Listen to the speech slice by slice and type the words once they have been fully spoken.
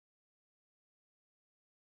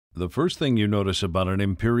The first thing you notice about an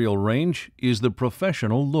Imperial range is the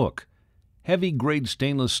professional look. Heavy-grade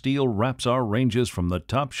stainless steel wraps our ranges from the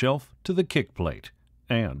top shelf to the kick plate,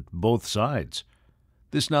 and both sides.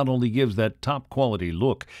 This not only gives that top-quality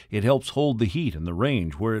look, it helps hold the heat in the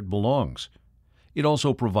range where it belongs. It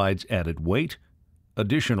also provides added weight,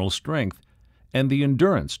 additional strength, and the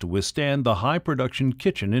endurance to withstand the high-production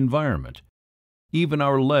kitchen environment. Even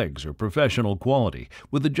our legs are professional quality,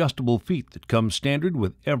 with adjustable feet that come standard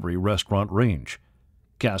with every restaurant range.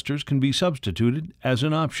 Casters can be substituted as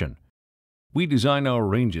an option. We design our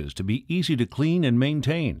ranges to be easy to clean and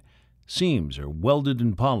maintain. Seams are welded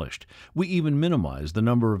and polished. We even minimize the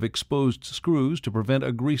number of exposed screws to prevent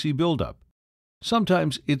a greasy buildup.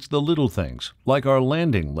 Sometimes it's the little things, like our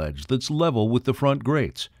landing ledge that's level with the front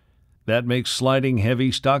grates. That makes sliding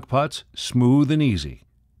heavy stock pots smooth and easy.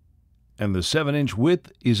 And the 7-inch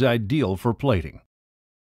width is ideal for plating.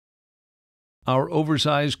 Our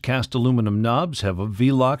oversized cast aluminum knobs have a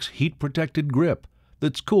Velox heat-protected grip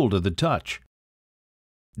that's cool to the touch.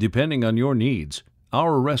 Depending on your needs,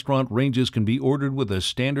 our restaurant ranges can be ordered with a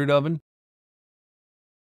standard oven,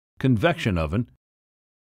 convection oven,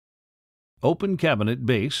 open cabinet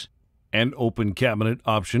base, and open cabinet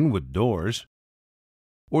option with doors,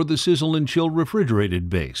 or the sizzle and chill refrigerated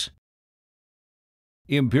base.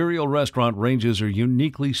 Imperial restaurant ranges are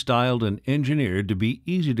uniquely styled and engineered to be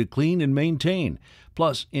easy to clean and maintain,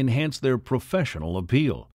 plus enhance their professional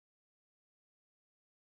appeal.